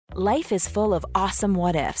Life is full of awesome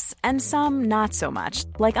what-ifs, and some not so much,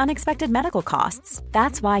 like unexpected medical costs.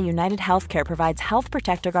 That's why United Healthcare provides Health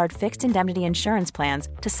Protector Guard fixed indemnity insurance plans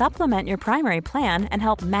to supplement your primary plan and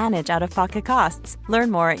help manage out-of-pocket costs.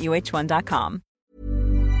 Learn more at uh1.com.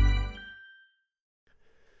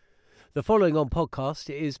 The following on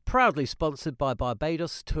podcast is proudly sponsored by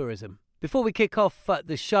Barbados Tourism. Before we kick off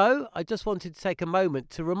the show, I just wanted to take a moment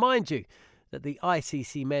to remind you that the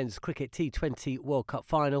ICC Men's Cricket T20 World Cup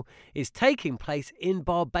Final is taking place in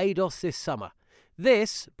Barbados this summer.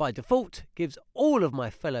 This, by default, gives all of my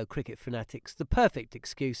fellow cricket fanatics the perfect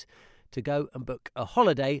excuse to go and book a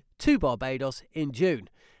holiday to Barbados in June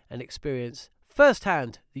and experience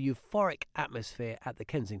firsthand the euphoric atmosphere at the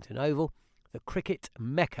Kensington Oval, the cricket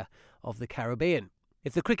mecca of the Caribbean.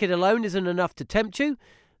 If the cricket alone isn't enough to tempt you,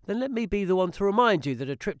 then let me be the one to remind you that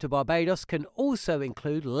a trip to Barbados can also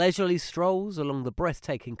include leisurely strolls along the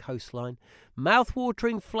breathtaking coastline,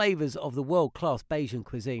 mouth-watering flavours of the world-class Bajan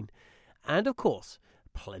cuisine, and, of course,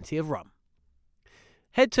 plenty of rum.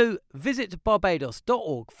 Head to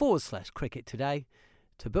visitbarbados.org/cricket today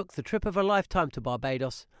to book the trip of a lifetime to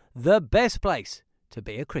Barbados, the best place to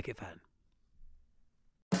be a cricket fan.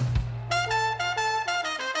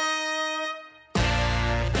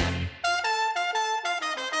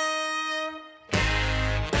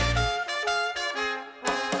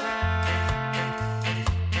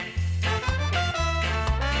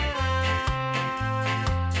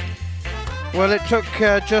 Well, it took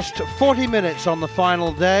just 40 minutes on the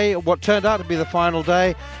final day, what turned out to be the final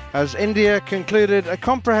day, as India concluded a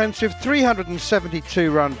comprehensive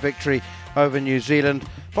 372-run victory over New Zealand,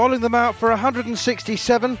 bowling them out for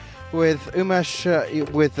 167 with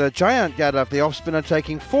Jayant Yadav, the off-spinner,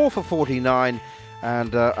 taking 4 for 49,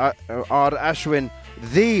 and R. Ashwin,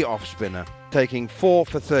 the off-spinner, taking 4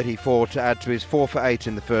 for 34 to add to his 4 for 8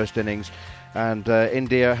 in the first innings. And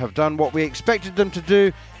India have done what we expected them to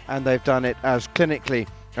do, and they've done it as clinically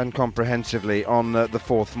and comprehensively on the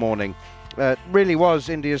fourth morning. It really was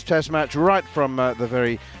India's test match right from the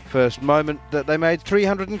very first moment that they made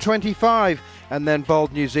 325 and then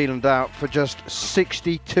bowled New Zealand out for just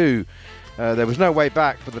 62. There was no way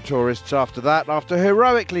back for the tourists after that. After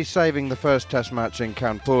heroically saving the first test match in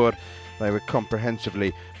Kanpur, they were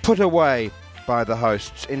comprehensively put away by the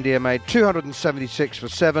hosts. India made 276 for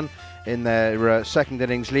 7 in their second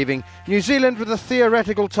innings, leaving New Zealand with a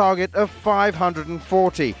theoretical target of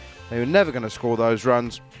 540. They were never going to score those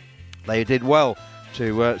runs. They did well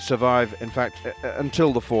to survive, in fact,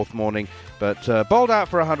 until the fourth morning, but bowled out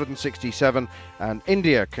for 167, and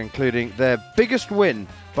India concluding their biggest win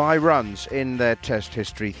by runs in their test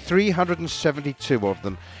history, 372 of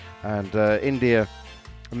them. And India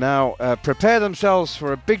now prepare themselves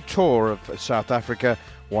for a big tour of South Africa,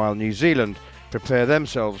 while New Zealand prepare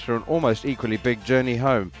themselves for an almost equally big journey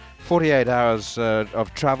home. 48 hours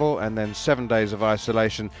of travel and then 7 days of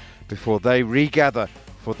isolation before they regather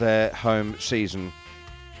for their home season.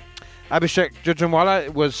 Abhishek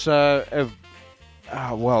Jujunwala was,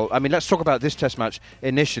 let's talk about this test match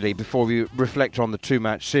initially before we reflect on the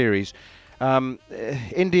two-match series.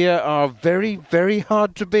 India are very, very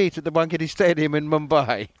hard to beat at the Wankhede Stadium in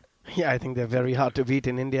Mumbai. Yeah, I think they're very hard to beat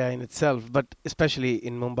in India in itself, but especially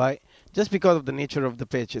in Mumbai, just because of the nature of the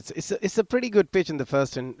pitch. It's a pretty good pitch in the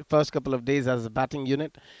first couple of days as a batting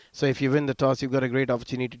unit. So if you win the toss, you've got a great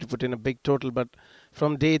opportunity to put in a big total. But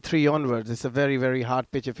from day 3 onwards, it's a very, very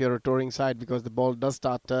hard pitch if you're a touring side, because the ball does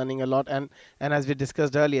start turning a lot. And as we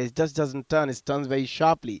discussed earlier, it just doesn't turn. It turns very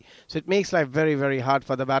sharply. So it makes life very, very hard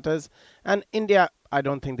for the batters. And India, I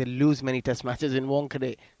don't think they lose many test matches in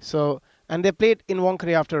Wankhede. And they played in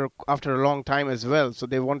Wankhede after a long time as well. So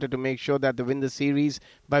they wanted to make sure that they win the series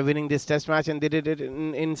by winning this test match, and they did it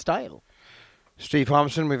in style. Steve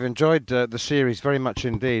Harmison, we've enjoyed the series very much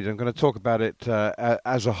indeed. I'm going to talk about it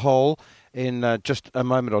as a whole in just a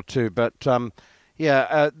moment or two. But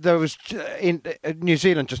New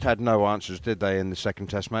Zealand just had no answers, did they, in the second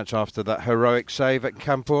test match after that heroic save at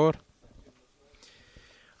Kanpur?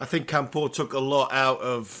 I think Kanpur took a lot out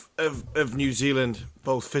of New Zealand,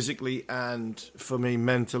 both physically and, for me,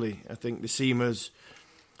 mentally. I think the seamers,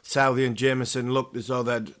 Southey and Jameson, looked as though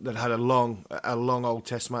they'd had a long old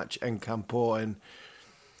test match in Kanpur, and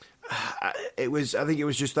I think it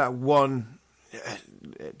was just that one,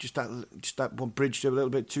 just that one bridged a little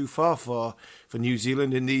bit too far for New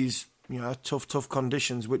Zealand in these tough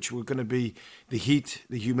conditions, which were going to be the heat,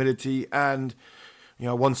 the humidity, and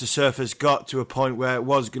once the surface got to a point where it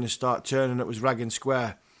was going to start turning, it was ragging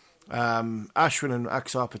square. Ashwin and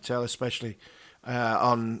Axar Patel especially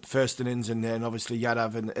on first innings, and then obviously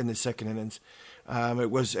Yadav in the second innings.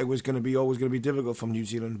 It was always going to be difficult from New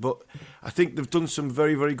Zealand. But I think they've done some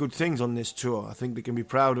very, very good things on this tour. I think they can be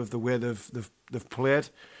proud of the way they've played.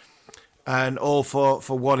 And all for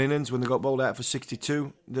one innings, when they got bowled out for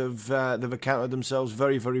 62, they've accounted themselves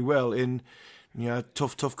very, very well in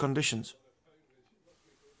tough conditions.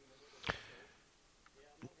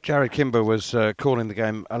 Jarrod Kimber was calling the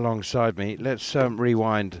game alongside me. Let's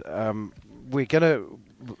rewind. We're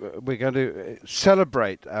going to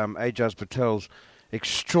celebrate Ajaz Patel's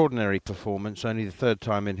extraordinary performance. Only the third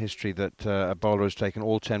time in history that a bowler has taken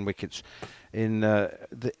all 10 wickets in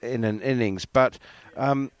an innings. But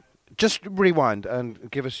just rewind and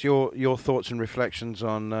give us your thoughts and reflections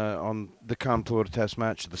on the Kanpur Test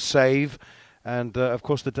match, the save, and of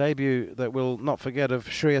course the debut that we'll not forget of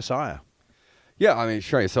Shreyas Iyer. Yeah, I mean,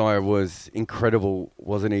 Shreyas Iyer was incredible,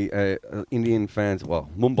 wasn't he? Indian fans, well,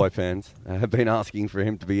 Mumbai fans, have been asking for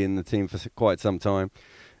him to be in the team for quite some time.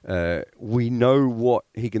 We know what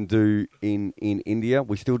he can do in India.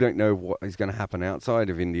 We still don't know what is going to happen outside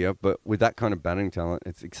of India, but with that kind of batting talent,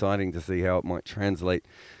 it's exciting to see how it might translate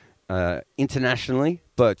internationally.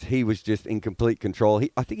 But he was just in complete control.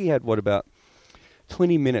 I think he had, about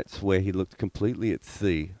 20 minutes where he looked completely at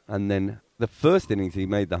sea, and then the first innings he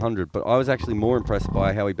made the 100, but I was actually more impressed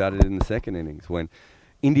by how he batted in the second innings when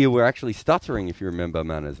India were actually stuttering, if you remember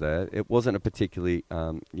Manners there. It wasn't a particularly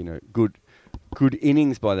good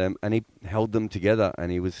innings by them, and he held them together,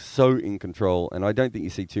 and he was so in control, and I don't think you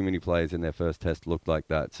see too many players in their first test look like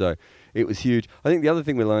that. So it was huge. I think the other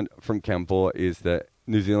thing we learned from Kanpur is that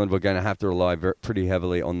New Zealand were going to have to rely pretty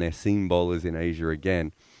heavily on their seam bowlers in Asia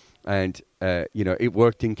again. And, it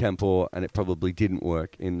worked in Kanpur and it probably didn't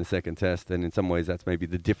work in the second test. And in some ways, that's maybe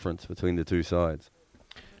the difference between the two sides.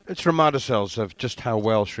 Let's remind ourselves of just how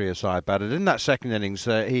well Shreyas Iyer batted. In that second innings,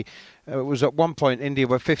 he was at one point, India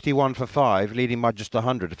were 51 for 5, leading by just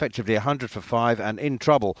 100, effectively 100 for 5 and in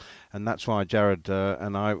trouble. And that's why Jarrod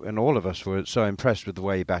and I and all of us were so impressed with the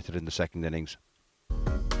way he batted in the second innings.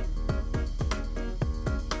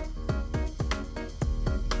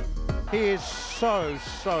 He is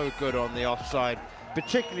so good on the offside,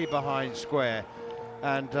 particularly behind square.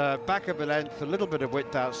 And back of the length, a little bit of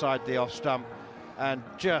width outside the off stump, and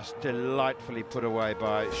just delightfully put away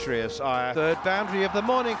by Shreyas Iyer. Third boundary of the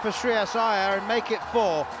morning for Shreyas Iyer, and make it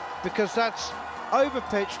 4, because that's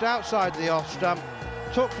over-pitched outside the off stump.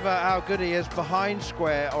 Talked about how good he is behind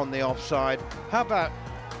square on the offside. How about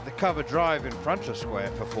the cover drive in front of square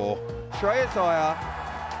for 4? Shreyas Iyer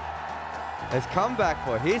has come back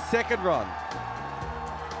for his second run.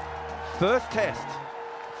 First test,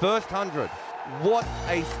 first 100. What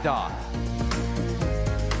a start.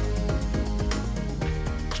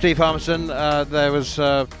 Steve Harmison, there was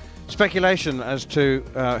speculation as to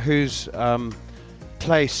whose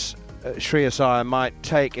place Shreyas Iyer might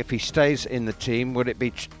take if he stays in the team. Would it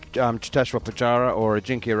be Cheteshwar Pujara or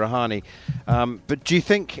Ajinkya Rahane? But do you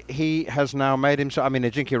think he has now made himself... I mean,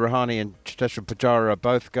 Ajinkya Rahane and Cheteshwar Pujara are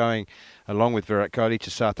both going, along with Virat Kohli, to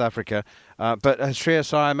South Africa. But has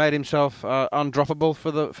Shreyas Iyer made himself undroppable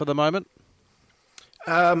for the moment?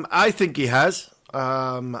 I think he has.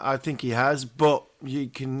 But you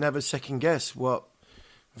can never second guess what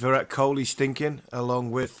Virat Kohli's thinking,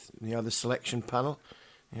 along with the selection panel.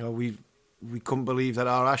 We couldn't believe that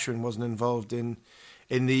R. Ashwin wasn't involved in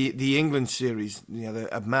the England series.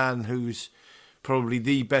 A man who's probably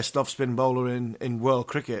the best off-spin bowler in world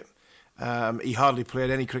cricket. He hardly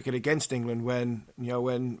played any cricket against England when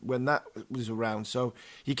that was around. So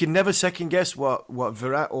you can never second guess what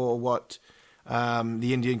Virat or what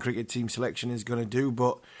the Indian cricket team selection is going to do.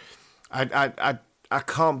 But I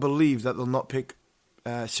can't believe that they'll not pick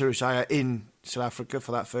Shreyas Iyer in South Africa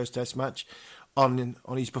for that first Test match on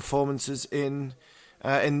his performances in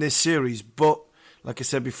this series. But like I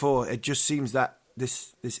said before, it just seems that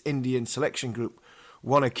this Indian selection group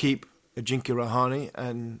want to keep Ajinkya Rahane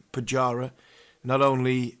and Pujara not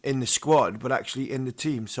only in the squad but actually in the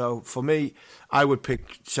team. So for me, I would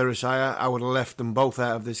pick Shreyas Iyer. I would have left them both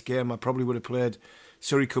out of this game. I probably would have played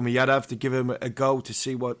Suryakumar Yadav to give him a go to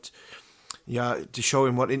see to show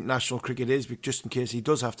him what international cricket is, just in case he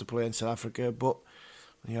does have to play in South Africa. But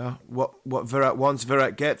what Virat wants,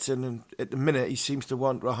 Virat gets, and at the minute he seems to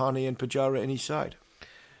want Rahane and Pujara in his side.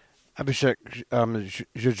 Abhishek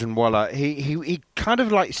Jhunjhunwala, he kind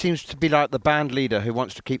of seems to be like the band leader who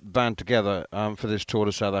wants to keep the band together for this tour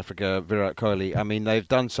to South Africa. Virat Kohli. I mean, they've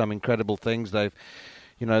done some incredible things. They've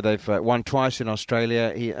won twice in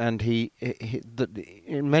Australia. He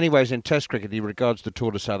in many ways in Test cricket, he regards the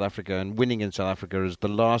tour to South Africa and winning in South Africa as the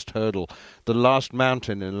last hurdle, the last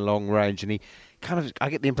mountain in a long range. And I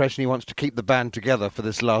get the impression he wants to keep the band together for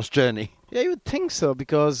this last journey. Yeah, you would think so,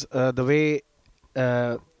 because the way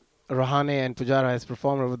Rahane and Pujara has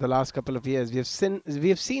performed over the last couple of years. We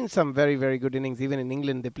have seen some very, very good innings. Even in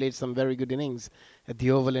England, they played some very good innings at the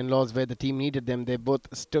Oval in Lords where the team needed them. They both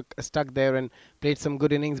stuck there and played some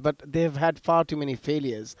good innings, but they've had far too many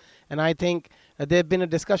failures. And I think there's been a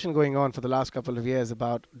discussion going on for the last couple of years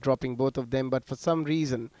about dropping both of them, but for some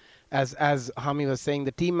reason, as Hami was saying,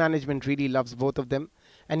 the team management really loves both of them.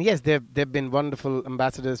 And yes, they've been wonderful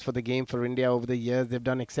ambassadors for the game for India over the years. They've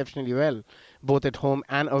done exceptionally well, both at home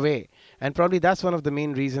and away. And probably that's one of the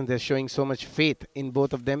main reasons they're showing so much faith in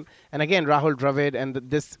both of them. And again, Rahul Dravid and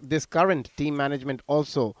this current team management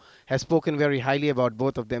also has spoken very highly about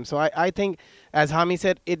both of them. So I think, as Hami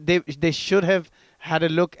said, they should have had a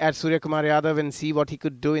look at Surya Kumar Yadav and see what he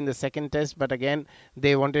could do in the second test. But again,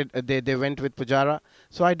 they went with Pujara.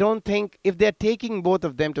 So I don't think, if they're taking both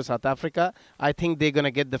of them to South Africa, I think they're going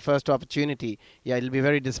to get the first opportunity. Yeah, it'll be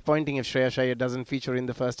very disappointing if Shreyas Iyer doesn't feature in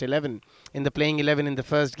the first 11, in the playing 11 in the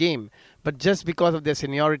first game. But just because of their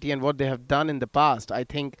seniority and what they have done in the past, I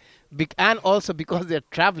think, and also because they're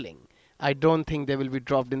travelling, I don't think they will be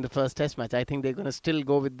dropped in the first test match. I think they're going to still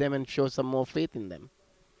go with them and show some more faith in them.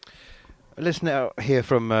 Let's now hear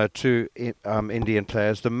from two Indian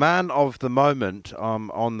players. The man of the moment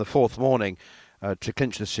on the fourth morning to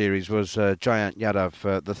clinch the series was Jayant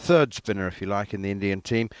Yadav, the third spinner, if you like, in the Indian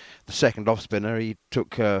team. The second off spinner. He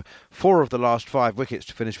took 4 of the last 5 wickets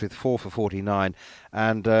to finish with 4 for 49.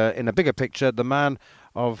 And in a bigger picture, the man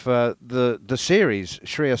of the series,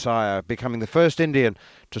 Shreyas Iyer, becoming the first Indian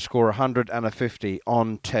to score 100 and a 50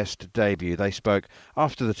 on Test debut. They spoke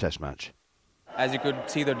after the Test match. As you could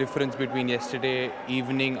see the difference between yesterday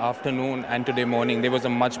evening, afternoon and today morning, there was a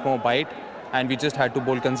much more bite and we just had to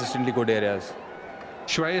bowl consistently good areas.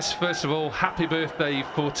 Shreyas, first of all, happy birthday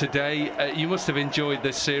for today. You must have enjoyed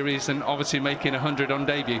this series and obviously making 100 on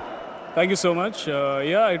debut. Thank you so much.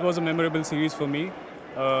 Yeah, it was a memorable series for me.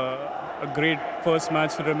 A great first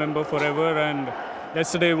match to remember forever. And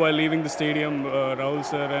yesterday while leaving the stadium, Rahul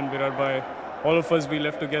sir and Virat bhai, all of us, we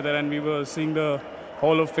left together and we were seeing the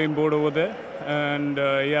Hall of Fame board over there, and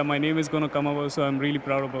yeah, my name is going to come over, so I'm really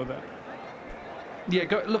proud about that. Yeah,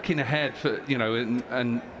 looking ahead for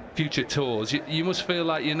and future tours, you must feel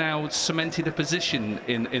like you're now cemented a position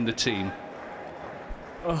in the team.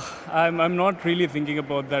 I'm not really thinking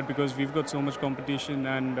about that because we've got so much competition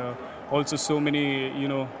and also so many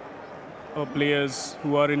players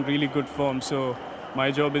who are in really good form. So my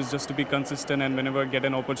job is just to be consistent, and whenever I get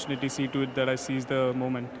an opportunity, see to it that I seize the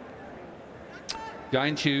moment.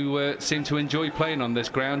 Jayant, you seem to enjoy playing on this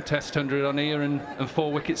ground. Test 100 on here and 4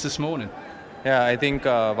 wickets this morning. Yeah, I think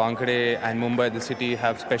Wankhede and Mumbai, the city,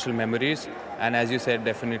 have special memories. And as you said,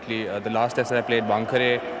 definitely, the last test I played,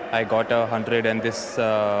 Wankhede, I got 100 and this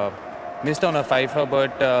missed on a 5-er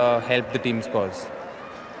but helped the team's cause.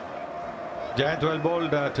 Jayant, well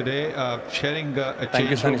bowled today, sharing a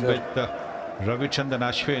change room with Ravichandran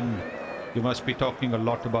Ashwin. You must be talking a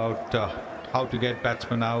lot about how to get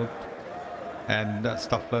batsmen out and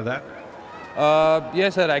stuff like that.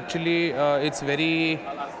 Yes, sir. Actually, it's very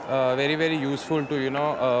useful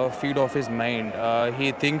to feed off his mind.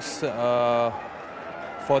 He thinks for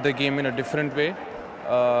the game in a different way.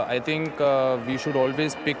 I think we should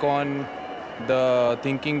always pick on the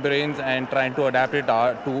thinking brains and trying to adapt it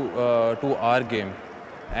to our game.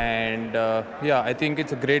 And yeah, I think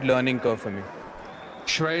it's a great learning curve for me.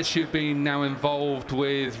 Shreyas, you've been now involved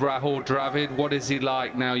with Rahul Dravid. What is he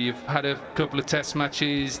like now? You've had a couple of test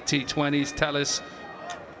matches, T20s. Tell us,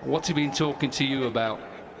 what's he been talking to you about?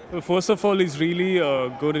 Well, first of all, he's really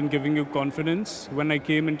good in giving you confidence. When I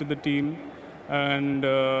came into the team and,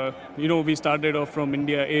 we started off from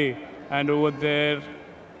India A, and over there,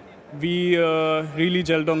 we really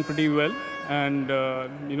gelled on pretty well. And,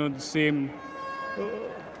 the same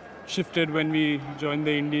shifted when we joined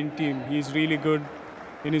the Indian team. He's really good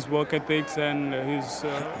in his work ethics, and his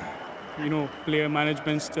player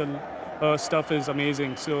management stuff is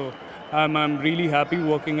amazing. So I'm really happy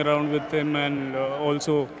working around with him, and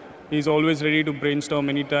also he's always ready to brainstorm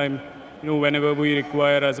anytime, whenever we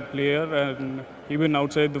require as a player, and even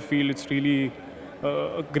outside the field, it's really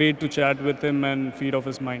great to chat with him and feed off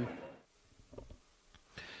his mind.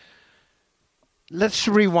 Let's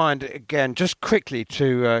rewind again, just quickly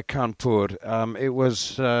to Kanpur. It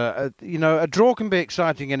was, a draw can be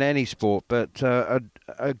exciting in any sport, but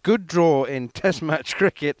a good draw in Test match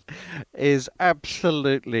cricket is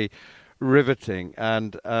absolutely riveting.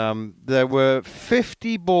 And there were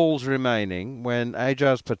 50 balls remaining when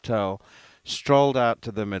Ajaz Patel strolled out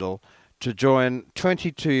to the middle to join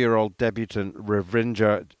 22-year-old debutant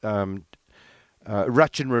Ravindra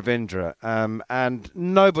Rachin Ravindra, and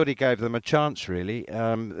nobody gave them a chance, really.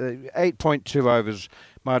 8.2 overs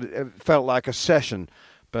might felt like a session,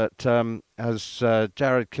 but as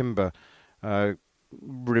Jared Kimber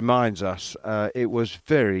reminds us, it was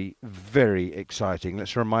very, very exciting.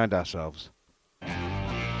 Let's remind ourselves.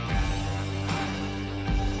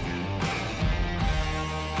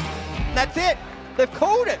 That's it. They've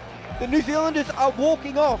called it. The New Zealanders are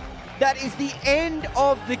walking off. That is the end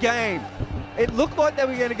of the game. It looked like they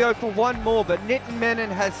were going to go for one more, but Nitin Menon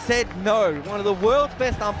has said no. One of the world's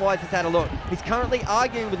best umpires has had a look. He's currently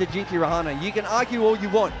arguing with Ajit Rahane. You can argue all you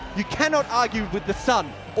want. You cannot argue with the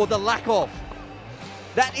sun or the lack of.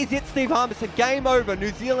 That is it, Steve Harmison. Game over.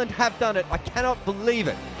 New Zealand have done it. I cannot believe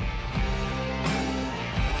it.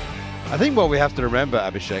 I think what we have to remember,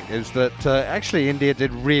 Abhishek, is that actually India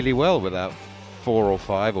did really well without 4 or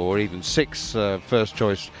 5 or even 6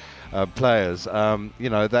 first-choice players.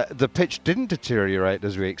 The pitch didn't deteriorate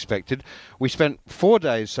as we expected. We spent 4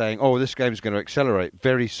 days saying, this game's going to accelerate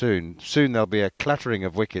very soon. Soon there'll be a clattering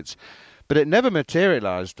of wickets. But it never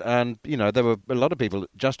materialised. And, there were a lot of people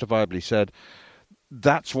that justifiably said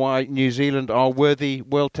that's why New Zealand are worthy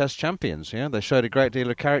World Test champions. Yeah, they showed a great deal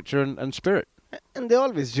of character and spirit. And they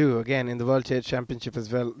always do. Again, in the World Test Championship as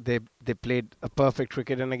well, they played a perfect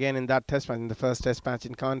cricket. And again, in that test match, in the first test match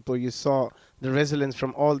in Kanpur, you saw the resilience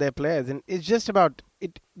from all their players. And it's just about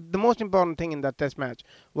it. The most important thing in that test match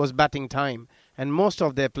was batting time. And most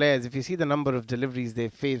of their players, if you see the number of deliveries they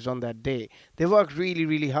faced on that day, they worked really,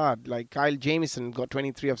 really hard. Like Kyle Jamieson got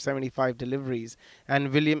 23 of 75 deliveries.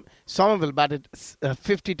 And William Somerville batted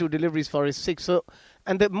 52 deliveries for his 6.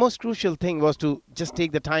 And the most crucial thing was to just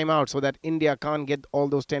take the time out so that India can't get all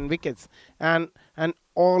those 10 wickets. And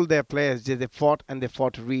all their players, they fought, and they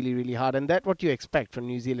fought really, really hard. And that's what you expect from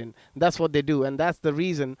New Zealand. That's what they do. And that's the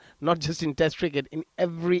reason, not just in Test cricket, in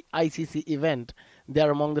every ICC event,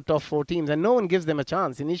 they're among the top 4 teams. And no one gives them a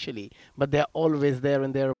chance initially, but they're always there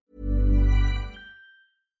and they're...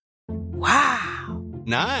 Wow.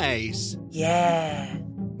 Nice. Yeah.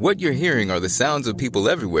 What you're hearing are the sounds of people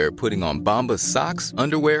everywhere putting on Bombas socks,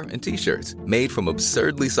 underwear, and T-shirts made from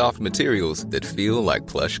absurdly soft materials that feel like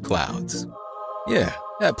plush clouds. Yeah,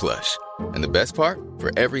 that plush. And the best part? For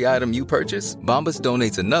every item you purchase, Bombas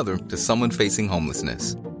donates another to someone facing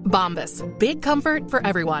homelessness. Bombas. Big comfort for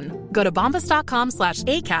everyone. Go to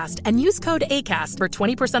bombas.com/ACAST and use code ACAST for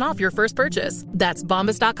 20% off your first purchase. That's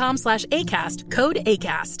bombas.com/ACAST. Code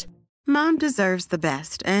ACAST. Mom deserves the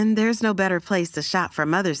best, and there's no better place to shop for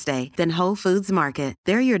Mother's Day than Whole Foods Market.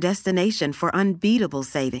 They're your destination for unbeatable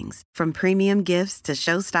savings, from premium gifts to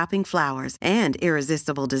show-stopping flowers and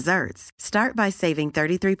irresistible desserts. Start by saving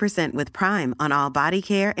 33% with Prime on all body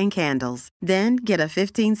care and candles. Then get a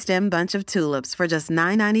 15-stem bunch of tulips for just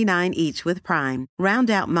 $9.99 each with Prime. Round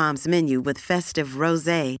out Mom's menu with festive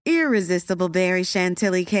rosé, irresistible berry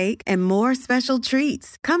chantilly cake, and more special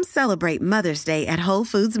treats. Come celebrate Mother's Day at Whole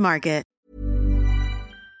Foods Market.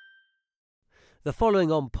 The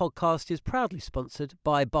following on podcast is proudly sponsored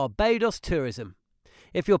by Barbados Tourism.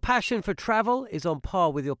 If your passion for travel is on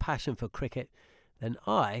par with your passion for cricket, then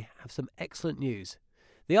I have some excellent news.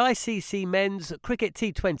 The ICC Men's Cricket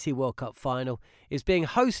T20 World Cup Final is being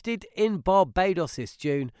hosted in Barbados this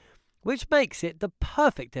June, which makes it the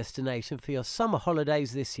perfect destination for your summer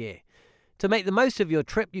holidays this year. To make the most of your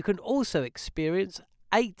trip, you can also experience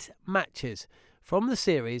 8 matches from the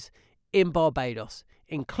series in Barbados,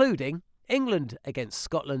 including England against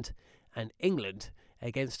Scotland and England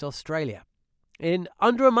against Australia. In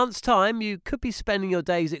under a month's time, you could be spending your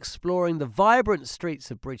days exploring the vibrant streets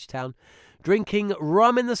of Bridgetown, drinking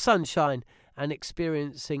rum in the sunshine and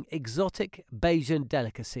experiencing exotic Bajan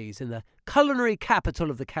delicacies. In the culinary capital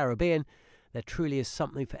of the Caribbean, there truly is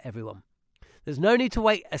something for everyone. There's no need to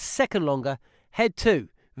wait a second longer. Head to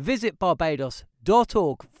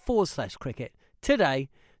visitbarbados.org/cricket today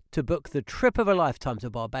to book the trip of a lifetime to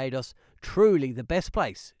Barbados. Truly the best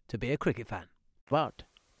place to be a cricket fan. What?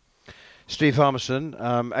 Steve Harmison,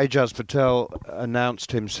 Ajaz Patel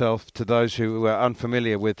announced himself to those who were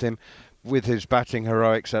unfamiliar with him, with his batting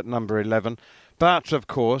heroics at number 11. But, of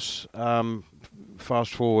course,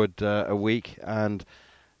 fast forward a week, and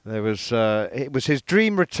there was it was his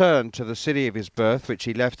dream return to the city of his birth, which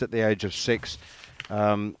he left at the age of 6.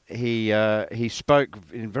 He spoke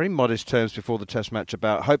in very modest terms before the Test match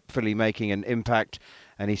about hopefully making an impact,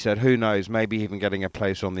 and he said, who knows, maybe even getting a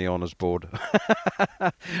place on the honours board.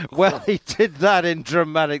 Well, he did that in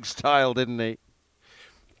dramatic style, didn't he?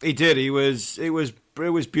 He did. It was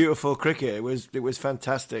beautiful cricket. It was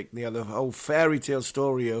fantastic. You know, the whole fairy tale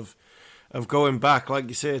story of going back, like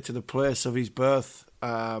you say, to the place of his birth.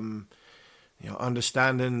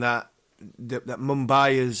 Understanding that that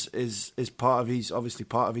Mumbai is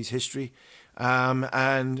part of his history,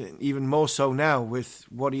 and even more so now with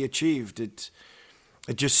what he achieved. It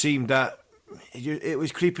just seemed that it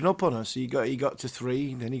was creeping up on us. He got to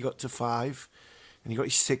 3, then he got to 5, and he got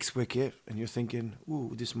his 6th wicket, and you're thinking,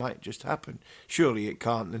 ooh, this might just happen. Surely it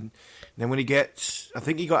can't. And then when he gets, I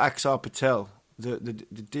think he got Axar Patel, the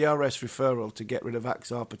DRS referral to get rid of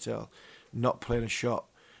Axar Patel, not playing a shot,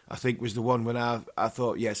 I think was the one when I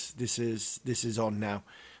thought, yes, this is on now.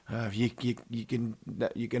 You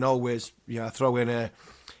can always throw in a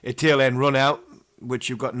tail end run out, which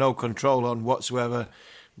you've got no control on whatsoever.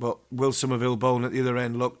 But Will Somerville bowling at the other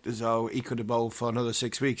end looked as though he could have bowled for another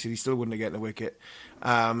 6 weeks and he still wouldn't have gotten a wicket.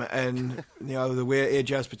 And the way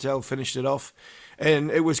Ajaz Patel finished it off, and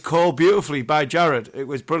it was called beautifully by Jared. It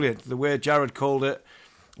was brilliant. The way Jared called it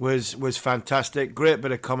was fantastic. Great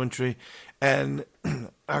bit of commentary. And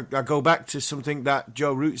I go back to something that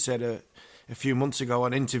Joe Root said a few months ago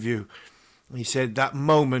on interview. He said that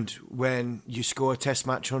moment when you score a Test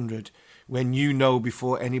match 100, when you know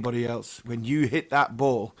before anybody else, when you hit that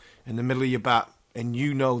ball in the middle of your bat and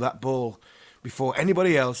you know that ball before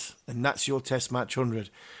anybody else, and that's your Test match 100.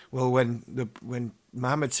 Well, when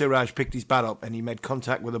Mohammad Siraj picked his bat up and he made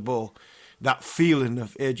contact with the ball, that feeling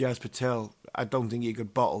of Ajaz Patel, I don't think you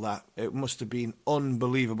could bottle that. It must have been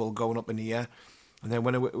unbelievable going up in the air. And then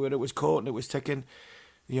when it was caught and it was taken,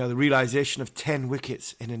 the realisation of 10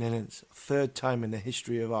 wickets in an innings, third time in the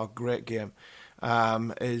history of our great game,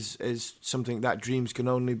 is something that dreams can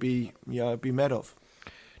only be made of.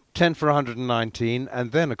 10 for 119,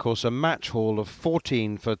 and then, of course, a match haul of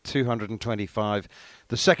 14 for 225,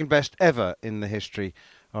 the second best ever in the history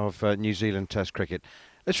of New Zealand Test cricket.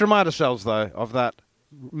 Let's remind ourselves, though, of that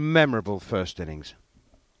memorable first innings.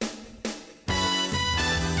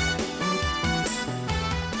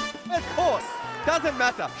 That's caught. Doesn't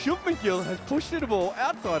matter. Shubman Gill has pushed the ball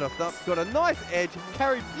outside of stump, got a nice edge,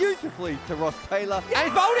 carried beautifully to Ross Taylor, and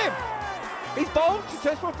he's bowled him. He's bowled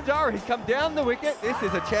Cheteshwar Pujara. He's come down the wicket. This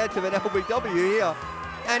is a chance of an LBW here.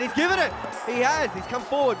 And he's given it. He has. He's come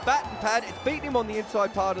forward, bat and pad. It's beaten him on the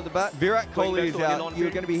inside part of the bat. Virat Kohli is out.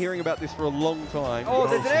 You're going to be hearing about this for a long time. Oh,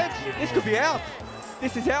 there's an edge. This could be out.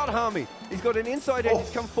 This is out, Harmy. He's got an inside edge. He's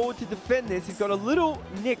come forward to defend this. He's got a little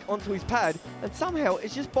nick onto his pad, and somehow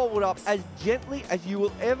it's just bowled up as gently as you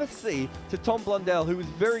will ever see to Tom Blundell, who was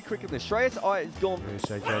very quick in this. Shreyas Iyer is gone.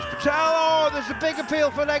 Oh, there's a big appeal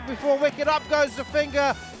for leg before wicket. Up goes the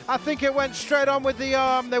finger. I think it went straight on with the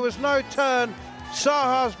arm. There was no turn.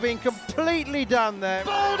 Saha's been completely done there.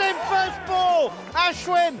 Bowled in first ball.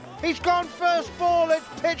 Ashwin, he's gone first ball. It's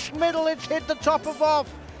pitched middle. It's hit the top of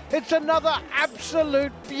off. It's another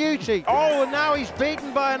absolute beauty. Oh, and now he's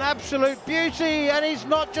beaten by an absolute beauty. And he's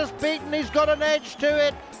not just beaten, he's got an edge to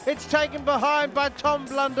it. It's taken behind by Tom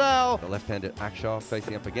Blundell. The left-handed Akshar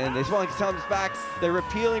facing up again. This one comes back. They're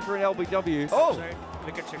appealing for an LBW. Oh,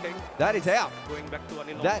 wicket checking. That is out. Going back to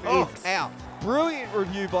Anil. That is out. Brilliant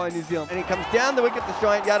review by New Zealand. And he comes down the wicket to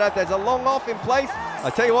Shayant Yadav. There's a long off in place.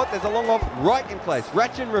 I tell you what, there's a long off right in place.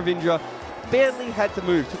 Rachin Ravindra barely had to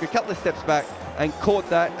move. Took a couple of steps back and caught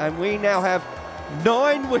that, and we now have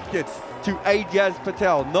 9 wickets to Ajaz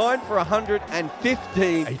Patel. 9 for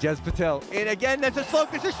 115. Ajaz Patel. And again, there's a slope.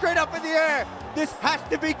 This is straight up in the air. This has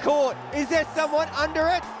to be caught. Is there someone under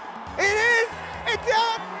it? It is. It's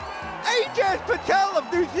out. Ajaz Patel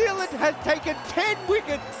of New Zealand has taken 10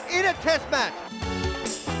 wickets in a Test match.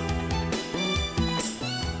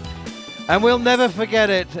 And we'll never forget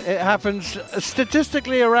it. It happens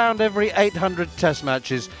statistically around every 800 Test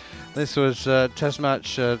matches. This was Test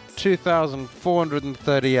match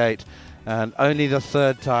 2,438, and only the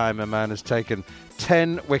third time a man has taken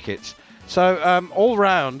 10 wickets. So all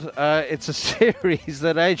round, it's a series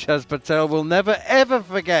that Ajaz Patel will never ever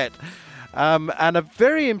forget, and a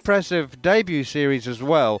very impressive debut series as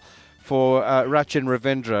well for Rachin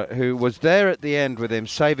Ravindra, who was there at the end with him,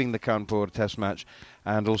 saving the Kanpur Test match,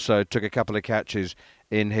 and also took a couple of catches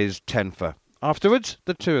in his 10-for. Afterwards,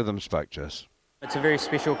 the two of them spoke to us. It's a very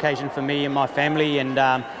special occasion for me and my family, and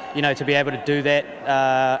to be able to do that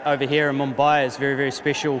over here in Mumbai is very, very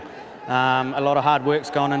special. A lot of hard work's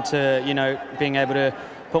gone into being able to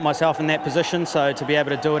put myself in that position, so to be able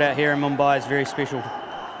to do it out here in Mumbai is very special.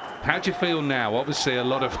 How do you feel now? Obviously a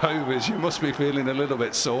lot of overs, you must be feeling a little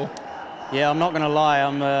bit sore. Yeah, I'm not going to lie,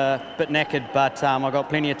 I'm a bit knackered, but I've got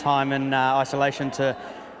plenty of time in isolation to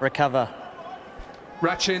recover.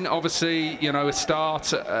 Rachin, obviously, a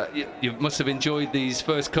start. You must have enjoyed these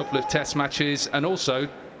first couple of Test matches, and also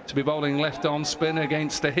to be bowling left-arm spin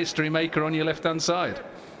against a history maker on your left-hand side.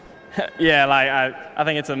 Yeah, I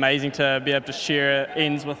think it's amazing to be able to share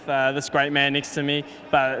ends with this great man next to me,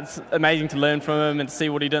 but it's amazing to learn from him and to see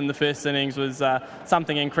what he did in the first innings was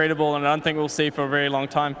something incredible, and I don't think we'll see for a very long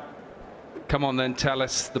time. Come on then, tell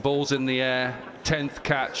us, the ball's in the air, 10th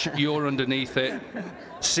catch, you're underneath it.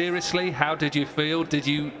 Seriously, how did you feel? Did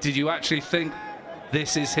you actually think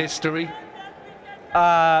this is history?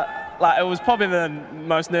 It was probably the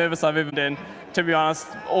most nervous I've ever been. To be honest,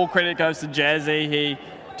 all credit goes to Jazzy. He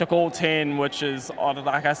took all 10, which is,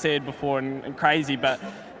 like I said before, and crazy, but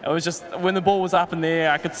it was just, when the ball was up in the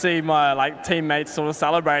air, I could see my teammates sort of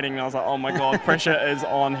celebrating, and I was like, oh my God, pressure is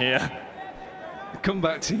on here. Come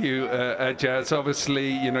back to you, Jazz. Obviously,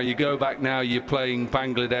 you go back now, you're playing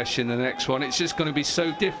Bangladesh in the next one. It's just going to be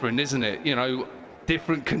so different, isn't it?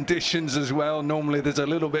 Different conditions as well. Normally there's a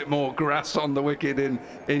little bit more grass on the wicket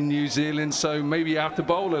in New Zealand, so maybe you have to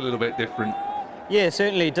bowl a little bit different. Yeah,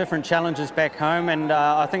 certainly different challenges back home, and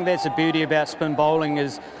I think that's the beauty about spin bowling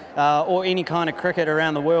is, or any kind of cricket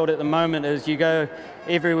around the world at the moment, is you go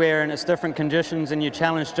everywhere and it's different conditions and you're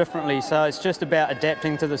challenged differently. So it's just about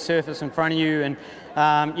adapting to the surface in front of you and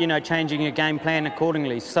changing your game plan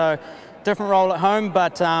accordingly. So different role at home,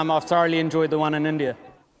 but I've thoroughly enjoyed the one in India.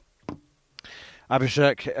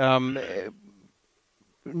 Abhishek,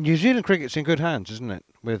 New Zealand cricket's in good hands, isn't it,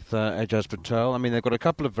 with Ajaz Patel? I mean, they've got a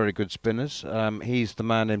couple of very good spinners. He's the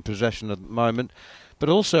man in possession at the moment. But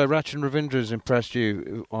also, Rachin Ravindra has impressed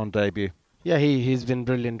you on debut. Yeah, he's been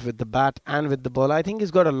brilliant with the bat and with the ball. I think he's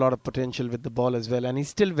got a lot of potential with the ball as well. And he's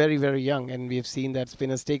still very, very young. And we've seen that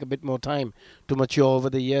spinners take a bit more time to mature over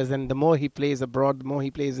the years. And the more he plays abroad, the more he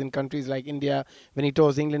plays in countries like India, when he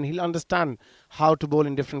tours England, he'll understand how to bowl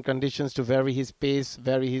in different conditions to vary his pace,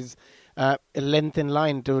 vary his length in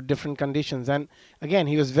line to different conditions. And again,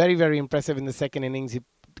 he was very, very impressive in the second innings. He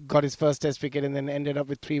got his first test wicket and then ended up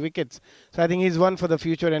with 3 wickets. So I think he's one for the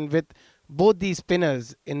future. And with both these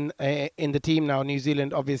spinners in the team now, New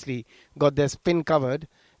Zealand obviously got their spin covered.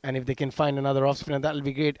 And if they can find another off spinner, that'll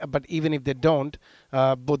be great. But even if they don't,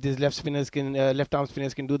 both these left arm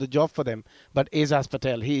spinners can do the job for them. But Ajaz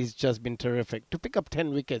Patel, he's just been terrific. To pick up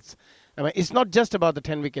 10 wickets, I mean, it's not just about the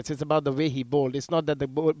 10 wickets, it's about the way he bowled. It's not that the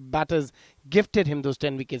batters gifted him those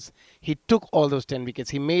 10 wickets. He took all those 10 wickets.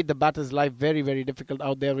 He made the batter's life very, very difficult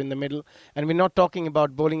out there in the middle. And we're not talking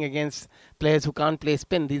about bowling against players who can't play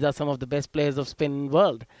spin. These are some of the best players of spin in the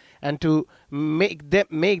world. And to make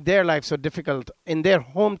their life so difficult in their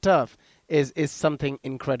home turf is something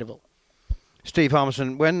incredible. Steve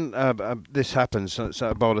Harmison, when this happens, so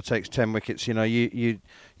a bowler takes 10 wickets, you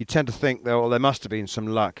tend to think, there must have been some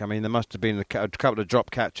luck. I mean, there must have been a couple of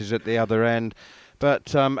drop catches at the other end.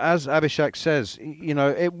 But as Abhishek says,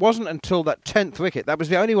 it wasn't until that 10th wicket, that was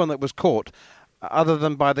the only one that was caught, other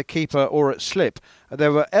than by the keeper or at slip.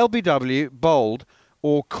 There were LBW, bowled,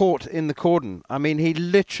 or caught in the cordon. I mean, he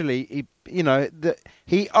literally, he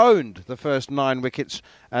owned the first 9 wickets,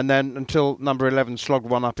 and then until number 11 slogged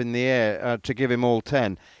one up in the air to give him all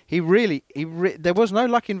 10. There was no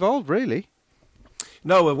luck involved, really.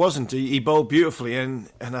 No, it wasn't. He bowled beautifully, and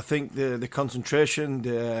I think the concentration,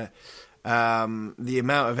 the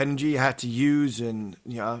amount of energy he had to use, and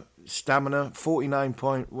stamina.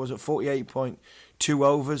 48.2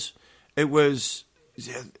 overs. It was.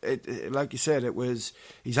 Like you said,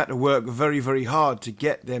 he's had to work very, very hard to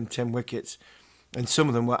get them 10 wickets, and some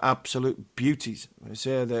of them were absolute beauties. I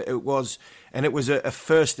say that it was a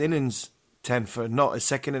first innings 10-fer, not a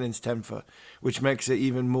second innings 10-fer, which makes it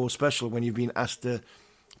even more special when you've been asked to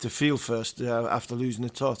field first after losing the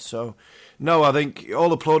toss. So, no, I think all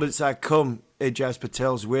the plaudits that come Ajaz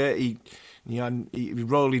Patel's way, he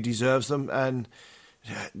royally deserves them, and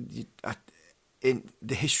in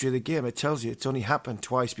the history of the game, it tells you it's only happened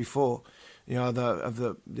twice before.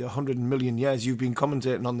 The 100 million years you've been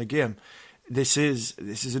commentating on the game, this is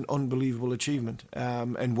an unbelievable achievement,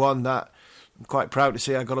 and one that I'm quite proud to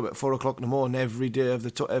say I got up at 4 o'clock in the morning every day of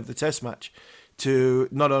the Test match to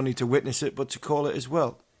not only to witness it but to call it as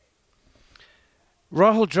well.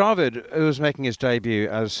 Rahul Dravid, who was making his debut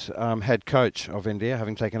as head coach of India,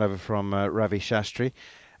 having taken over from Ravi Shastri.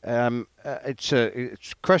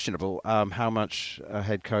 It's questionable how much a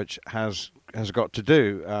head coach has got to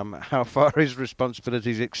do, how far his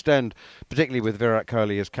responsibilities extend, particularly with Virat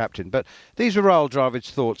Kohli as captain. But these are Rahul Dravid's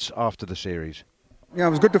thoughts after the series. Yeah, it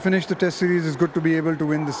was good to finish the Test series. It's good to be able to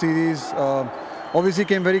win the series. Obviously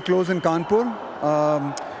came very close in Kanpur.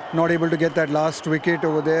 Not able to get that last wicket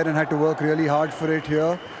over there and had to work really hard for it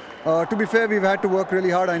here. To be fair, we've had to work really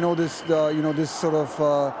hard. I know this,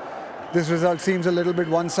 this result seems a little bit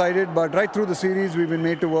one-sided, but right through the series we've been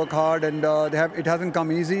made to work hard, and it hasn't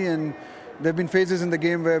come easy. And have been phases in the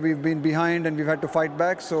game where we've been behind and we've had to fight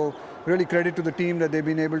back. So really credit to the team that they've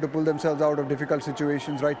been able to pull themselves out of difficult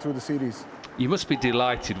situations right through the series. You must be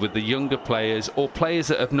delighted with the younger players or players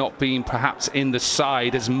that have not been perhaps in the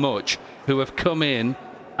side as much who have come in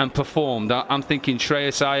and performed. I'm thinking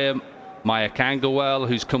Shreyas Iyer, Maya Kangawell,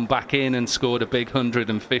 who's come back in and scored a big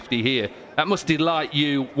 150 here. That must delight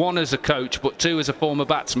you, one as a coach, but two as a former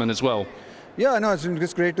batsman as well. Yeah, no, it's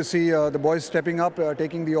just great to see the boys stepping up,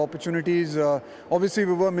 taking the opportunities. Obviously,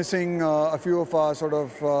 we were missing a few of our sort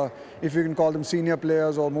of, if you can call them senior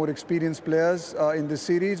players or more experienced players in this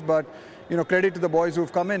series, but credit to the boys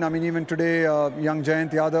who've come in. I mean, even today, young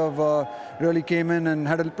Jayant Yadav really came in and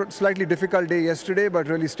had a slightly difficult day yesterday, but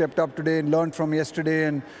really stepped up today and learned from yesterday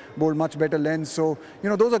and bowled much better lengths. So,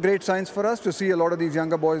 those are great signs for us to see a lot of these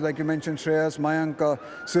younger boys, like you mentioned, Shreyas, Mayank,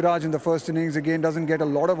 Siraj in the first innings, again, doesn't get a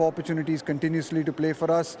lot of opportunities continuously to play for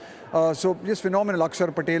us. So, just phenomenal.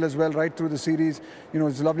 Akshar Patel as well, right through the series.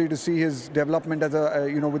 It's lovely to see his development as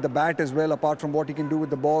with the bat as well, apart from what he can do with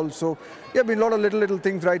the ball. So, yeah, been a lot of little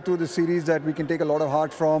things right through the series that we can take a lot of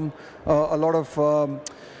heart from, a lot of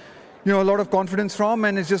confidence from,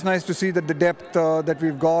 and it's just nice to see that the depth that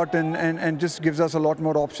we've got and just gives us a lot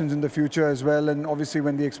more options in the future as well. And obviously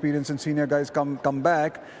when the experience and senior guys come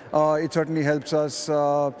back, it certainly helps us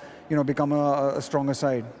become a stronger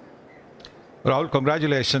side. Rahul,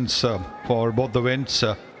 congratulations for both the wins.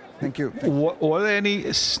 Thank you. Were there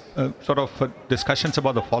any sort of discussions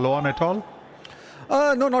about the follow-on at all?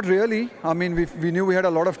 No, not really. I mean, we knew we had a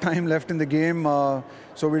lot of time left in the game,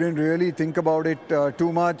 so we didn't really think about it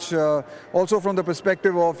too much. Also from the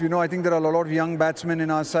perspective of, I think there are a lot of young batsmen in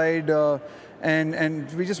our side, and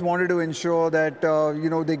we just wanted to ensure that,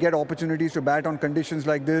 they get opportunities to bat on conditions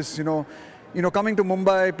like this, coming to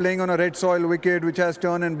Mumbai, playing on a red soil wicket which has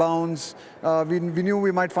turn and bounce, we knew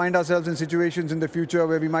we might find ourselves in situations in the future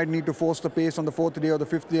where we might need to force the pace on the fourth day or the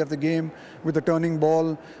fifth day of the game with a turning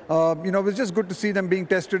ball. It was just good to see them being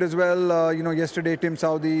tested as well. Yesterday Tim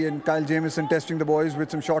Southee and Kyle Jamieson testing the boys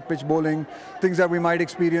with some short pitch bowling, things that we might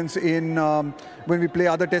experience in when we play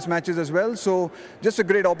other test matches as well. So just a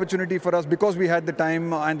great opportunity for us because we had the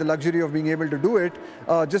time and the luxury of being able to do it,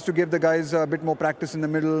 just to give the guys a bit more practice in the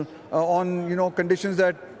middle on conditions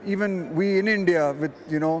that even we in India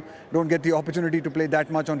don't get the opportunity to play that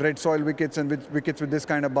much on red soil wickets and with wickets with this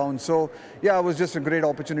kind of bounce. So yeah, it was just a great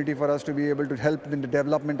opportunity for us to be able to help in the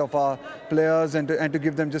development of our players and to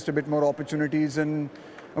give them just a bit more opportunities, and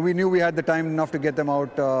we knew we had the time enough to get them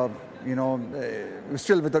out. We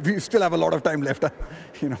still have a lot of time left.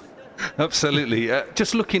 Absolutely.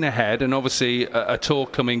 Just looking ahead, and obviously a tour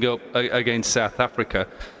coming up against South Africa.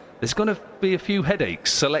 There's going to be a few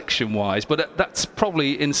headaches selection-wise, but that's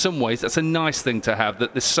probably, in some ways, that's a nice thing to have,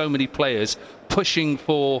 that there's so many players pushing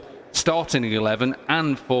for starting 11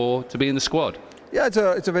 and to be in the squad. Yeah,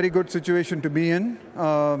 it's a very good situation to be in.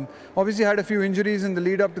 Obviously had a few injuries in the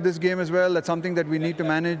lead up to this game as well. That's something that we need to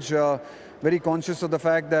manage. Very conscious of the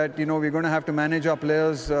fact that, we're going to have to manage our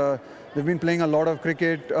players. They've been playing a lot of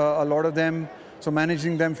cricket, a lot of them. So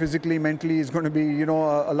managing them physically, mentally is going to be,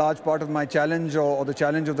 a large part of my challenge or the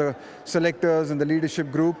challenge of the selectors and the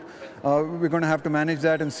leadership group. We're going to have to manage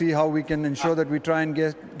that and see how we can ensure that we try and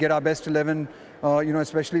get our best 11,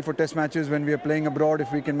 especially for test matches when we are playing abroad,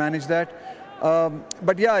 if we can manage that.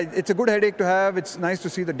 But yeah, it's a good headache to have. It's nice to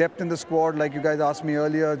see the depth in the squad, like you guys asked me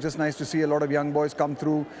earlier. Just nice to see a lot of young boys come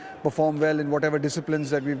through, perform well in whatever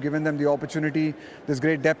disciplines that we've given them the opportunity. There's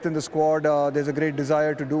great depth in the squad. There's a great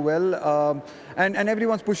desire to do well. And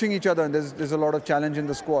everyone's pushing each other, and there's a lot of challenge in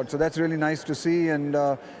the squad. So that's really nice to see. And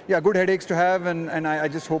yeah, good headaches to have. And I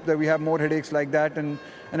just hope that we have more headaches like that. And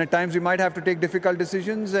at times we might have to take difficult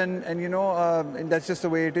decisions. And that's just the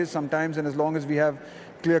way it is sometimes. And as long as we have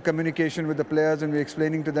clear communication with the players and we're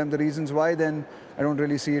explaining to them the reasons why, then I don't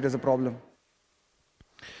really see it as a problem.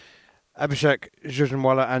 Abhishek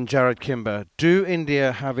Jhunjhunwala and Jarrod Kimber. Do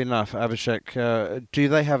India have enough, Abhishek? Do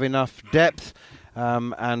they have enough depth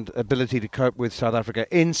and ability to cope with South Africa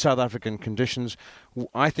in South African conditions?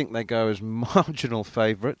 I think they go as marginal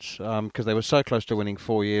favourites because they were so close to winning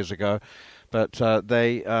 4 years ago. But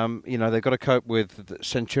they've got to cope with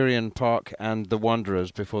Centurion Park and the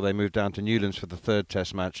Wanderers before they move down to Newlands for the third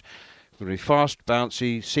Test match. It's going to be fast,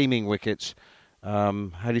 bouncy, seaming wickets.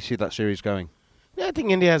 How do you see that series going? Yeah, I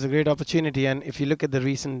think India has a great opportunity, and if you look at the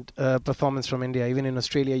recent performance from India, even in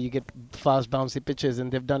Australia, you get fast, bouncy pitches,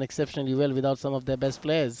 and they've done exceptionally well without some of their best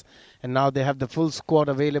players. And now they have the full squad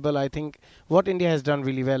available. I think what India has done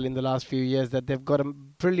really well in the last few years, that they've got a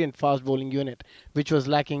brilliant fast bowling unit, which was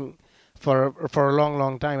lacking for a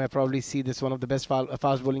long time. I probably see this one of the best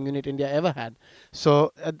fast bowling unit India ever had.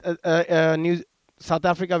 So South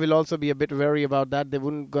Africa will also be a bit wary about that.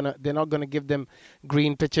 They're not gonna give them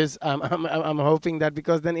green pitches. I'm hoping that,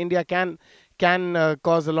 because then India can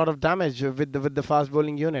cause a lot of damage with the fast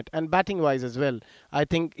bowling unit, and batting wise as well. I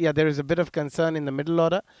think there is a bit of concern in the middle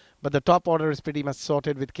order, but the top order is pretty much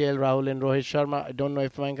sorted with KL Rahul and Rohit Sharma. I don't know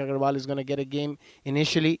if Mayank Agarwal is going to get a game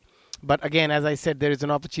initially. But again, as I said, there is an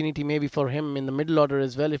opportunity maybe for him in the middle order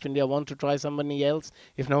as well if India want to try somebody else,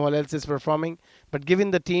 if no one else is performing. But given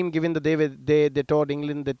the team, given the day they toured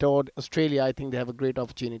England, they toured Australia, I think they have a great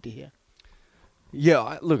opportunity here.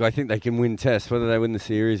 Yeah, look, I think they can win tests. Whether they win the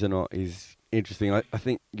series or not is interesting. I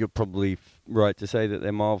think you're probably right to say that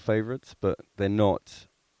they're mild favourites, but they're not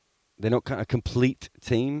kind of a complete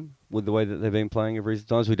team with the way that they've been playing in recent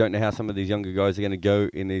times. We don't know how some of these younger guys are going to go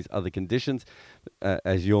in these other conditions.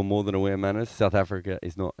 As you're more than aware, Manners, South Africa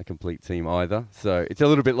is not a complete team either. So it's a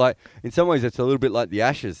little bit like, in some ways, it's a little bit like the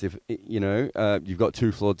Ashes. If you've got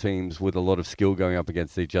two flawed teams with a lot of skill going up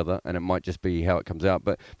against each other, and it might just be how it comes out.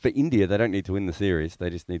 But for India, they don't need to win the series. They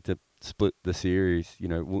just need to split the series,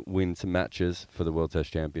 win some matches for the World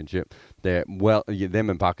Test Championship. Them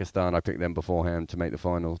and Pakistan, I picked them beforehand to make the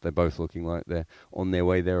final. They're both looking like they're on their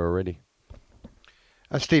way there already.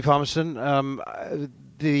 Steve Harmison,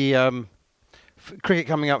 the cricket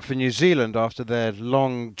coming up for New Zealand after their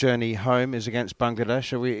long journey home is against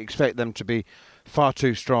Bangladesh. We expect them to be far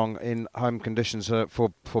too strong in home conditions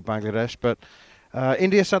for Bangladesh. But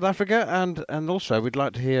India, South Africa, and also we'd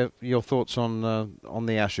like to hear your thoughts on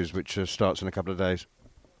the Ashes, which starts in a couple of days.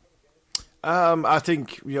 I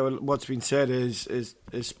think what's been said is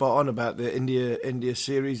spot on about the India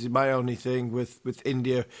series. My only thing with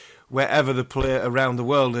India, wherever the player around the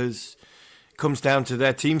world is, comes down to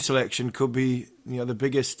their team selection. Could be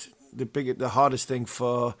the hardest thing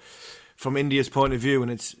from India's point of view, and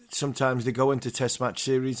it's sometimes they go into Test match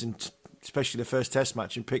series, and especially the first Test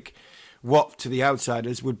match, and pick what to the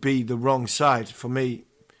outsiders would be the wrong side. For me,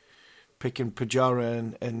 picking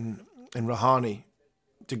Pujara and Rahane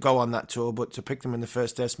to go on that tour, but to pick them in the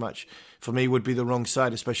first Test match for me would be the wrong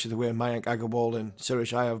side, especially the way Mayank Agarwal and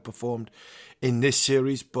Suresh Iyer have performed in this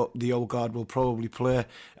series. But the old guard will probably play.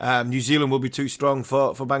 New Zealand will be too strong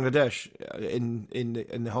for Bangladesh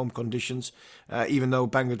in the home conditions, even though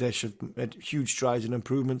Bangladesh have made huge strides and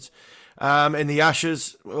improvements. In the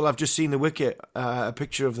Ashes, well, I've just seen the wicket, a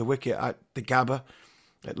picture of the wicket at the Gabba.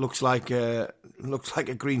 It looks like a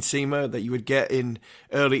green seamer that you would get in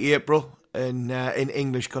early April. In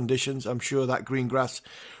English conditions, I'm sure that green grass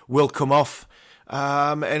will come off,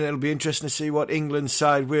 and it'll be interesting to see what England's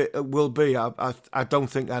side will be. I don't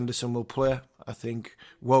think Anderson will play. I think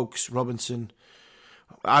Wokes, Robinson.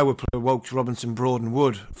 I would play Wokes, Robinson, Broad and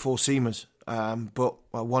Wood, four seamers, but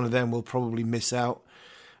one of them will probably miss out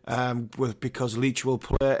because Leach will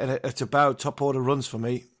play, and it's about top order runs for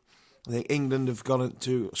me. I think England have gone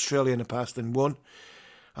to Australia in the past and won.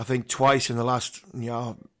 I think twice in the last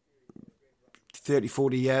 30,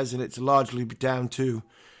 40 years, and it's largely down to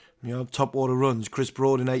top order runs. Chris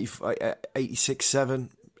Broad in 86-7,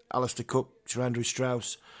 Alistair Cook, Sir Andrew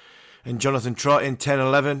Strauss, and Jonathan Trott in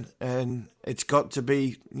 10-11, and it's got to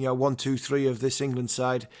be 1, 2, 3 of this England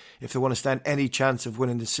side if they want to stand any chance of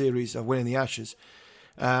winning the series, of winning the Ashes.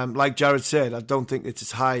 Like Jared said, I don't think it's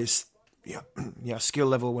as high as skill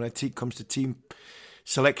level when it comes to team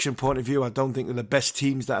selection point of view. I don't think they're the best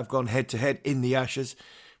teams that have gone head to head in the Ashes.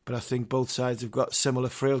 But I think both sides have got similar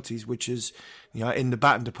frailties, which is in the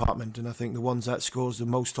batting department. And I think the ones that scores the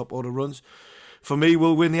most top order runs, for me,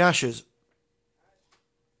 will win the Ashes.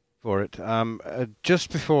 For it.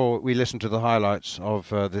 Just before we listen to the highlights of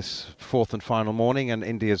this fourth and final morning and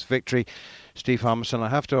India's victory, Steve Harmison, I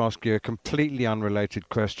have to ask you a completely unrelated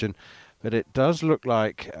question, but it does look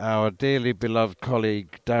like our dearly beloved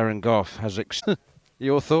colleague Darren Gough has...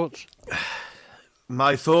 Your thoughts?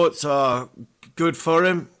 My thoughts are... good for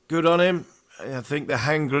him, good on him. I think the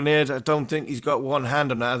hand grenade, I don't think he's got one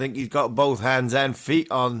hand on it. I think he's got both hands and feet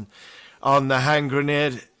on the hand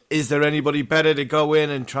grenade. Is there anybody better to go in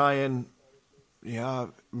and try and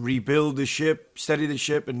rebuild the ship, steady the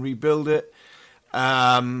ship and rebuild it?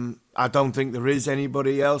 I don't think there is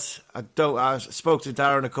anybody else. I spoke to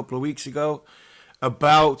Darren a couple of weeks ago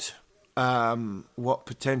about what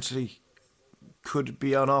potentially could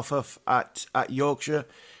be on offer at Yorkshire.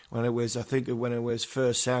 When it was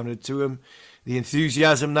first sounded to him, the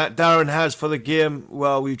enthusiasm that Darren has for the game,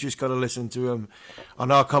 well, we've just got to listen to him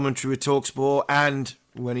on our commentary with TalkSport, and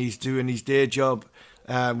when he's doing his day job,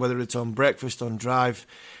 whether it's on breakfast, on drive.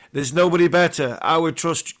 There's nobody better. I would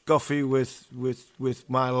trust Goughy with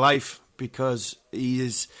my life, because he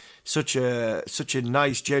is such a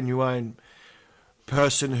nice, genuine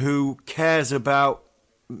person who cares about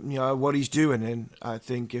what he's doing. And I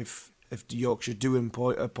think if the Yorkshire do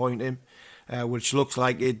appoint him, which looks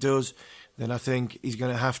like it does, then I think he's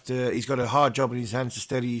going to have to. He's got a hard job in his hands to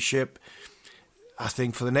steady his ship. I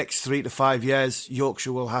think for the next 3 to 5 years,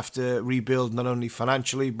 Yorkshire will have to rebuild not only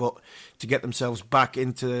financially, but to get themselves back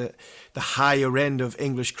into the higher end of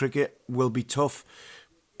English cricket will be tough.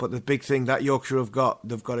 But the big thing that Yorkshire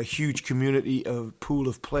they've got a huge community of pool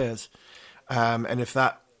of players. And if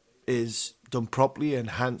that is done properly,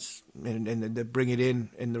 enhanced, and they bring it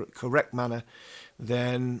in the correct manner,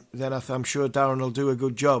 then I'm sure Darren will do a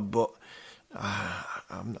good job. But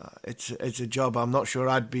it's a job I'm not sure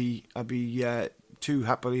I'd be too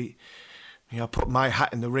happily put my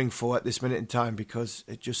hat in the ring for at this minute in time, because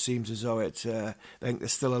it just seems as though I think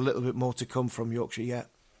there's still a little bit more to come from Yorkshire yet.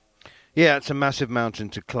 Yeah, it's a massive mountain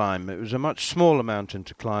to climb. It was a much smaller mountain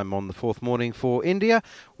to climb on the fourth morning for India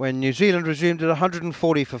when New Zealand resumed at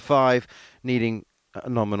 140 for 5, needing a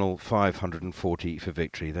nominal 540 for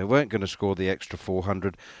victory. They weren't going to score the extra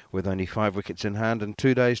 400 with only 5 wickets in hand and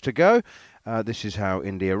 2 days to go. This is how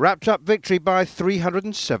India wrapped up victory by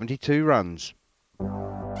 372 runs.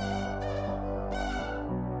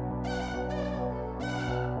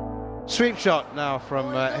 Sweep shot now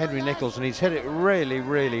from Henry Nicholls, and he's hit it really,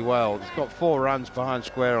 really well. He's got 4 runs behind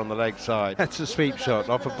square on the leg side. That's a sweep shot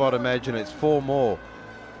off a bottom edge, and it's 4 more.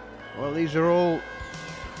 Well, these are all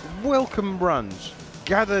welcome runs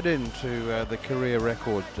gathered into the career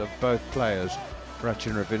record of both players.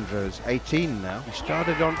 Rachin Ravindra is 18 now. He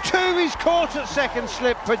started on 2. He's caught at second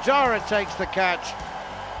slip. Pujara takes the catch.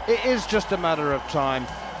 It is just a matter of time.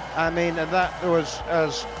 I mean, and that was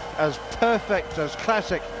as perfect, as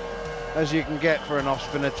classic as you can get for an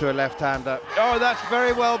off-spinner to a left-hander. Oh, that's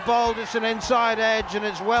very well bowled. It's an inside edge, and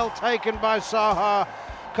it's well taken by Saha.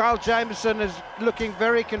 Kyle Jamieson is looking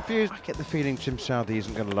very confused. I get the feeling Tim Southee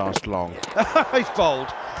isn't going to last long. He's bowled.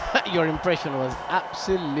 Your impression was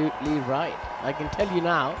absolutely right. I can tell you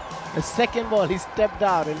now, the second ball he stepped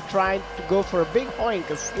out and tried to go for a big hoink,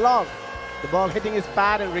 a slog. The ball hitting his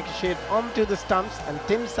pad and ricocheted onto the stumps, and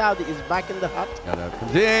Tim Southee is back in the hut.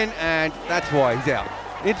 Comes in, and that's why he's out.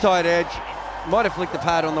 Inside edge, might have flicked the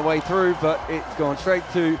pad on the way through, but it's gone straight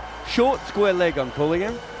to short square leg, I'm calling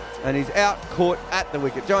him. And he's out, caught at the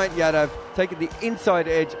wicket. Giant Yadav taking the inside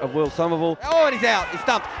edge of Will Somerville. Oh, and he's out, he's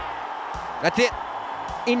stumped. That's it.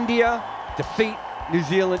 India defeat New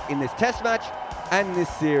Zealand in this test match and this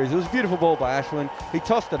series. It was a beautiful ball by Ashwin. He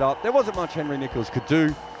tossed it up. There wasn't much Henry Nicholls could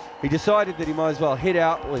do. He decided that he might as well hit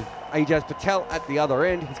out with Ajaz Patel at the other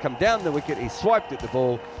end. He's come down the wicket, he's swiped at the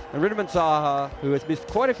ball. And Wriddhiman Saha, who has missed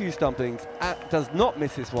quite a few stumpings, does not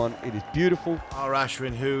miss this one. It is beautiful. Our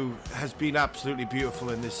Ashwin, who has been absolutely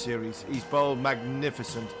beautiful in this series. He's bowled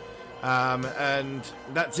magnificent. And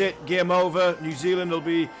that's it. Game over. New Zealand will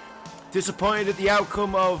be disappointed at the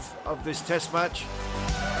outcome of this test match.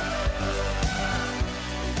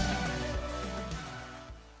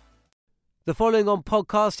 The following on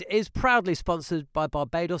podcast is proudly sponsored by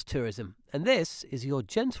Barbados Tourism, and this is your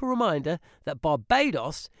gentle reminder that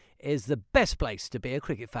Barbados is the best place to be a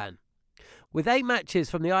cricket fan. With 8 matches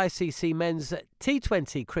from the ICC Men's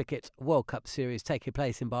T20 Cricket World Cup Series taking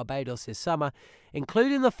place in Barbados this summer,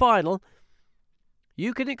 including the final,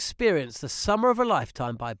 you can experience the summer of a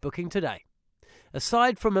lifetime by booking today.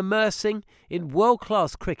 Aside from immersing in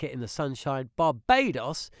world-class cricket in the sunshine,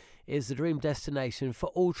 Barbados is the dream destination for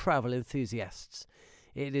all travel enthusiasts.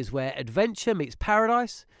 It is where adventure meets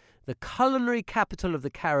paradise, the culinary capital of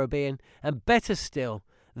the Caribbean, and better still,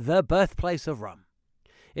 the birthplace of rum.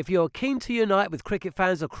 If you're keen to unite with cricket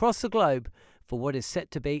fans across the globe for what is set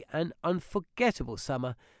to be an unforgettable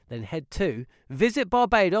summer, then head to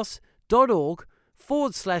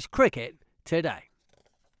visitbarbados.org/cricket today.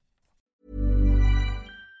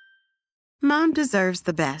 Mom deserves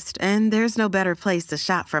the best, and there's no better place to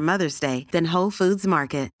shop for Mother's Day than Whole Foods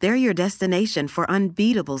Market. They're your destination for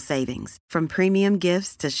unbeatable savings, from premium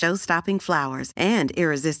gifts to show-stopping flowers and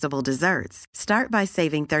irresistible desserts. Start by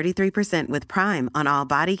saving 33% with Prime on all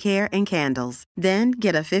body care and candles. Then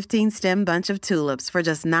get a 15-stem bunch of tulips for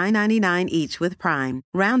just $9.99 each with Prime.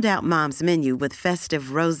 Round out Mom's menu with festive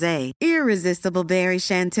rosé, irresistible berry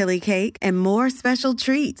chantilly cake, and more special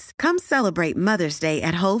treats. Come celebrate Mother's Day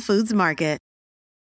at Whole Foods Market.